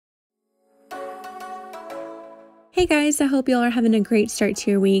Hey guys, I hope y'all are having a great start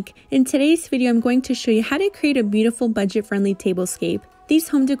to your week. In today's video, I'm going to show you how to create a beautiful budget-friendly tablescape. These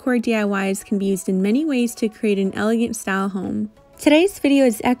home decor DIYs can be used in many ways to create an elegant style home. Today's video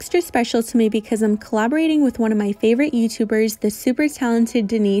is extra special to me because I'm collaborating with one of my favorite YouTubers, the super talented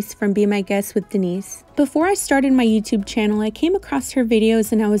Denise from Bemyguestwithdenise. Before I started my YouTube channel, I came across her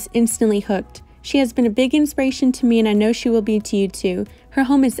videos and I was instantly hooked. She has been a big inspiration to me and I know she will be to you too. Her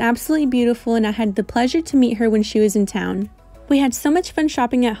home is absolutely beautiful and I had the pleasure to meet her when she was in town. We had so much fun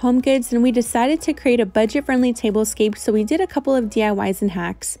shopping at HomeGoods and we decided to create a budget-friendly tablescape, so we did a couple of DIYs and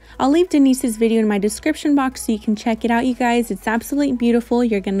hacks. I'll leave Denise's video in my description box so you can check it out, you guys. It's absolutely beautiful.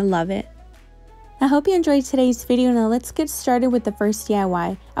 You're gonna love it. I hope you enjoyed today's video. Now let's get started with the first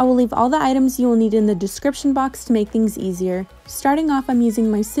DIY. I will leave all the items you will need in the description box to make things easier. Starting off, I'm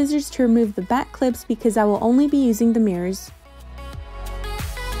using my scissors to remove the back clips because I will only be using the mirrors.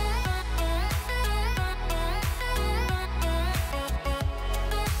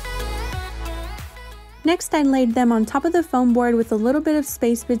 Next, I laid them on top of the foam board with a little bit of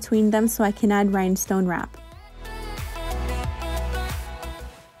space between them so I can add rhinestone wrap.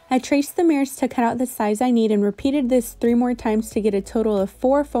 I traced the mirrors to cut out the size I need and repeated this 3 more times to get a total of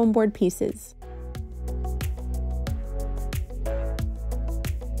 4 foam board pieces.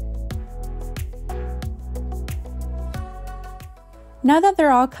 Now that they're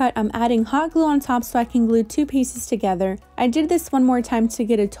all cut, I'm adding hot glue on top so I can glue 2 pieces together. I did this 1 more time to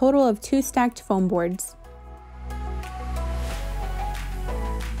get a total of 2 stacked foam boards.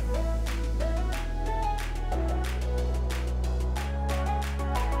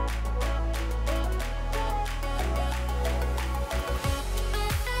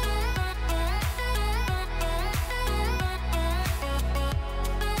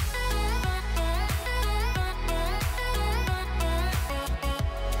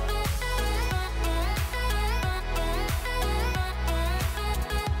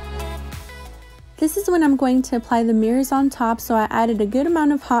 This is when I'm going to apply the mirrors on top, so I added a good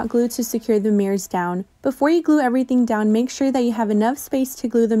amount of hot glue to secure the mirrors down. Before you glue everything down, make sure that you have enough space to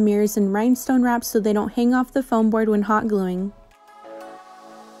glue the mirrors in rhinestone wrap so they don't hang off the foam board when hot gluing.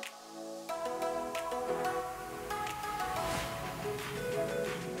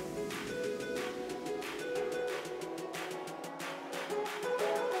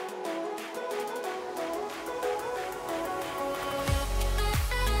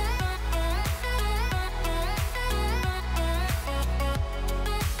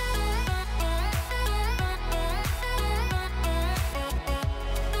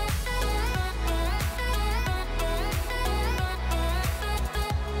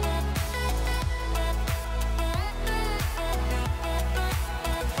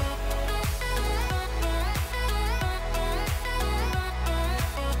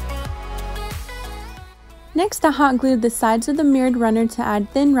 Next, I hot glued the sides of the mirrored runner to add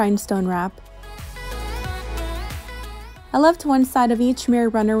thin rhinestone wrap. I left one side of each mirror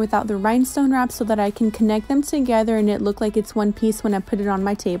runner without the rhinestone wrap so that I can connect them together and it look like it's one piece when I put it on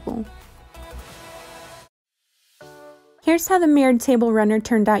my table. Here's how the mirrored table runner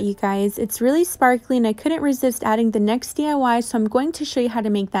turned out, you guys. It's really sparkly and I couldn't resist adding the next DIY, so I'm going to show you how to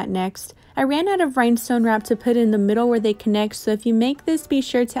make that next. I ran out of rhinestone wrap to put in the middle where they connect, so if you make this, be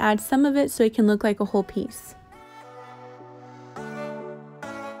sure to add some of it so it can look like a whole piece.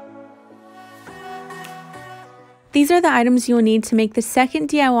 These are the items you will need to make the second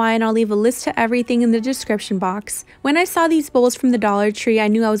DIY, and I'll leave a list to everything in the description box. When I saw these bowls from the Dollar Tree, I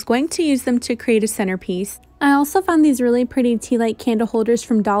knew I was going to use them to create a centerpiece. I also found these really pretty tea light candle holders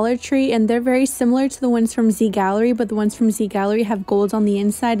from Dollar Tree, and they're very similar to the ones from Zgallerie, but the ones from Zgallerie have gold on the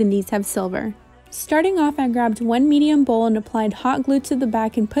inside and these have silver. Starting off, I grabbed one medium bowl and applied hot glue to the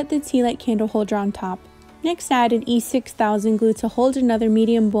back and put the tea light candle holder on top. Next, I added E6000 glue to hold another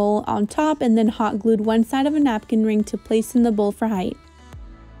medium bowl on top and then hot glued one side of a napkin ring to place in the bowl for height.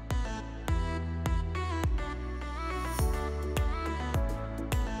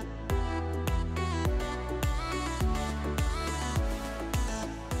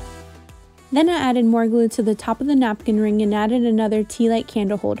 Then I added more glue to the top of the napkin ring and added another tea light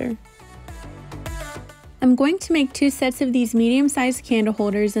candle holder. I'm going to make 2 sets of these medium-sized candle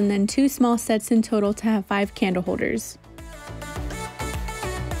holders and then 2 small sets in total to have 5 candle holders.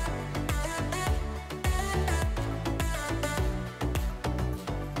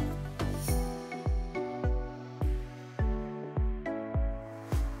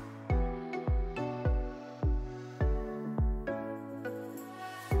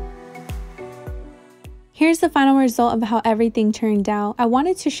 Here's the final result of how everything turned out. I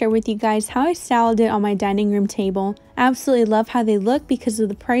wanted to share with you guys how I styled it on my dining room table. I absolutely love how they look. Because of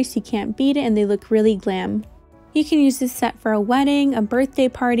the price, you can't beat it and they look really glam. You can use this set for a wedding, a birthday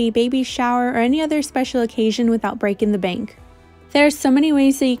party, baby shower, or any other special occasion without breaking the bank. There are so many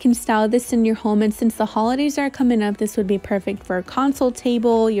ways that you can style this in your home, and since the holidays are coming up, this would be perfect for a console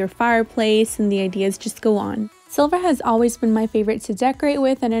table, your fireplace, and the ideas just go on. Silver has always been my favorite to decorate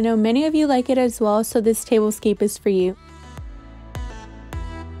with, and I know many of you like it as well, so this tablescape is for you.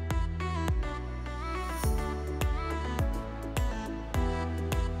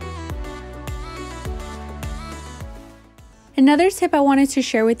 Another tip I wanted to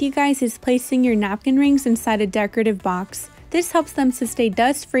share with you guys is placing your napkin rings inside a decorative box. This helps them to stay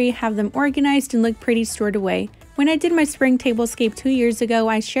dust-free, have them organized, and look pretty stored away. When I did my spring tablescape 2 years ago,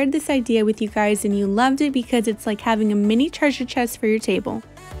 I shared this idea with you guys and you loved it because it's like having a mini treasure chest for your table.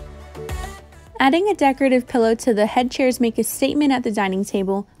 Adding a decorative pillow to the head chairs make a statement at the dining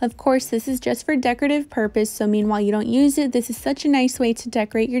table. Of course, this is just for decorative purpose, so meanwhile you don't use it, this is such a nice way to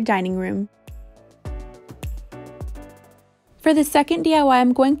decorate your dining room. For the second DIY,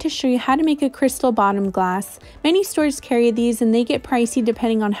 I'm going to show you how to make a crystal bottom glass. Many stores carry these and they get pricey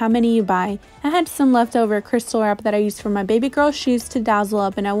depending on how many you buy. I had some leftover crystal wrap that I used for my baby girl shoes to dazzle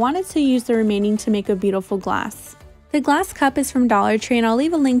up, and I wanted to use the remaining to make a beautiful glass. The glass cup is from Dollar Tree, and I'll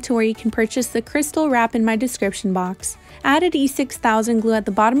leave a link to where you can purchase the crystal wrap in my description box. I added E6000 glue at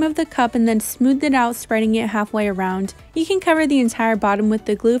the bottom of the cup and then smoothed it out, spreading it halfway around. You can cover the entire bottom with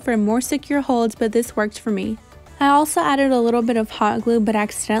the glue for more secure holds, but this worked for me. I also added a little bit of hot glue, but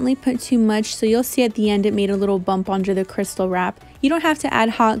accidentally put too much, so you'll see at the end it made a little bump under the crystal wrap. You don't have to add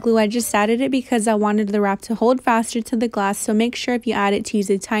hot glue, I just added it because I wanted the wrap to hold faster to the glass, so make sure if you add it to use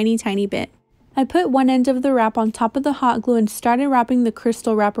a tiny bit. I put one end of the wrap on top of the hot glue and started wrapping the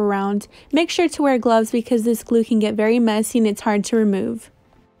crystal wrap around. Make sure to wear gloves because this glue can get very messy and it's hard to remove.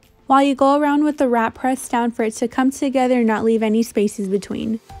 While you go around with the wrap, press down for it to come together and not leave any spaces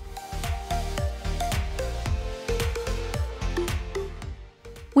between.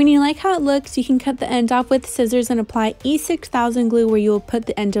 When you like how it looks, you can cut the end off with scissors and apply E6000 glue where you will put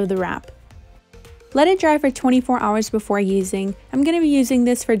the end of the wrap. Let it dry for 24 hours before using. I'm going to be using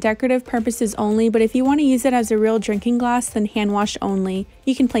this for decorative purposes only, but if you want to use it as a real drinking glass, then hand wash only.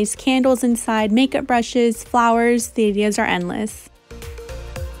 You can place candles inside, makeup brushes, flowers, the ideas are endless.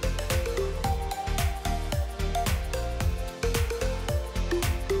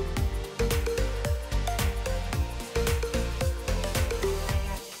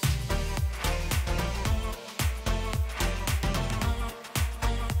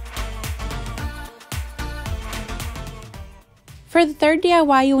 For the third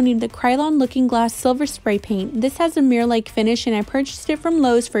DIY, you will need the Krylon Looking Glass Silver Spray Paint. This has a mirror-like finish and I purchased it from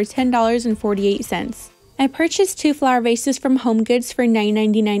Lowe's for $10.48. I purchased 2 flower vases from HomeGoods for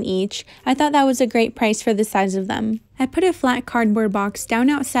 $9.99 each. I thought that was a great price for the size of them. I put a flat cardboard box down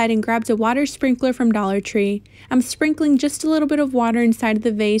outside and grabbed a water sprinkler from Dollar Tree. I'm sprinkling just a little bit of water inside of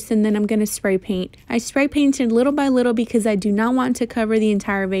the vase and then I'm going to spray paint. I spray painted little by little because I do not want to cover the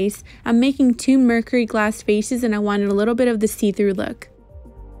entire vase. I'm making 2 mercury glass vases and I wanted a little bit of the see-through look.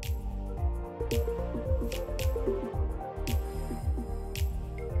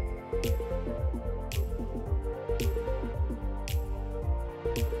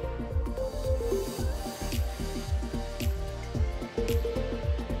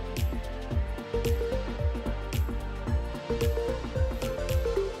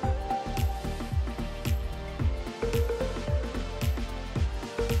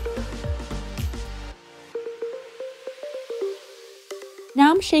 Now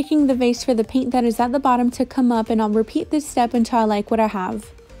I'm shaking the vase for the paint that is at the bottom to come up, and I'll repeat this step until I like what I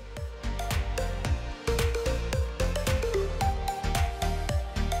have.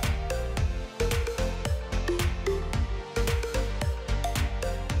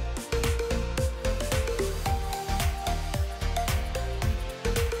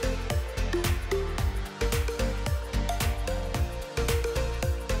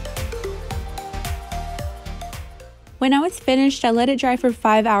 When I was finished, I let it dry for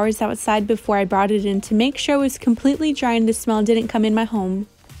 5 hours outside before I brought it in to make sure it was completely dry and the smell didn't come in my home.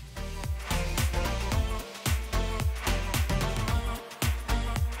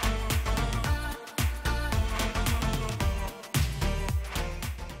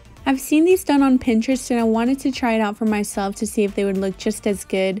 I've seen these done on Pinterest and I wanted to try it out for myself to see if they would look just as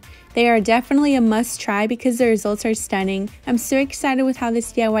good. They are definitely a must try because the results are stunning. I'm so excited with how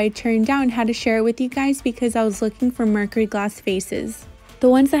this DIY turned out and how to share it with you guys because I was looking for mercury glass vases. The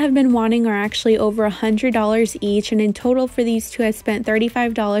ones that I've been wanting are actually over $100 each, and in total for these two I spent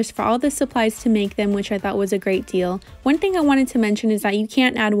 $35 for all the supplies to make them, which I thought was a great deal. One thing I wanted to mention is that you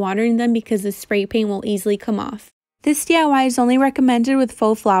can't add water in them because the spray paint will easily come off. This DIY is only recommended with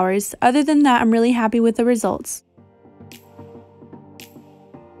faux flowers. Other than that, I'm really happy with the results.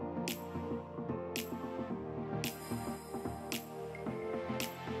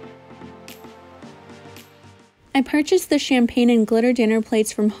 I purchased the champagne and glitter dinner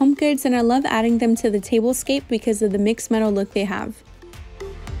plates from HomeGoods, and I love adding them to the tablescape because of the mixed metal look they have.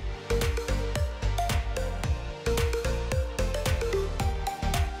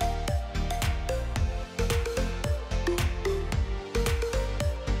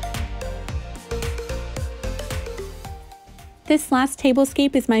 This last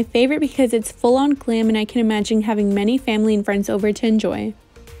tablescape is my favorite because it's full on glam, and I can imagine having many family and friends over to enjoy.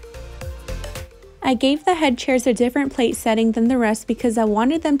 I gave the head chairs a different plate setting than the rest because I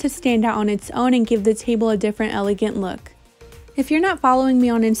wanted them to stand out on its own and give the table a different elegant look. If you're not following me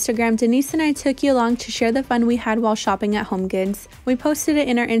on Instagram, Denise and I took you along to share the fun we had while shopping at HomeGoods. We posted it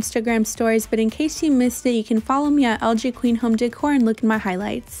in our Instagram stories, but in case you missed it, you can follow me at LG Queen Home Decor and look at my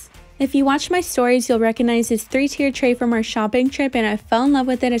highlights. If you watch my stories, you'll recognize this 3-tier tray from our shopping trip, and I fell in love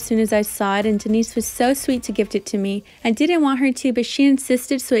with it as soon as I saw it, and Denise was so sweet to gift it to me. I didn't want her to, but she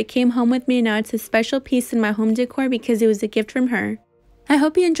insisted, so it came home with me, and now it's a special piece in my home decor because it was a gift from her. I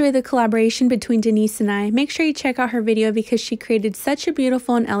hope you enjoy the collaboration between Denise and I. Make sure you check out her video because she created such a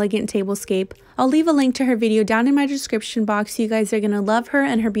beautiful and elegant tablescape. I'll leave a link to her video down in my description box. You guys are going to love her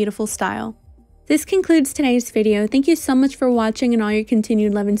and her beautiful style. This concludes today's video. Thank you so much for watching and all your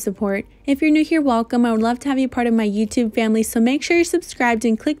continued love and support. If you're new here, welcome. I would love to have you part of my YouTube family, so make sure you're subscribed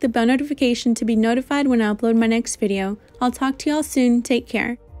and click the bell notification to be notified when I upload my next video. I'll talk to y'all soon. Take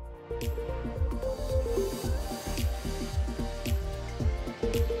care.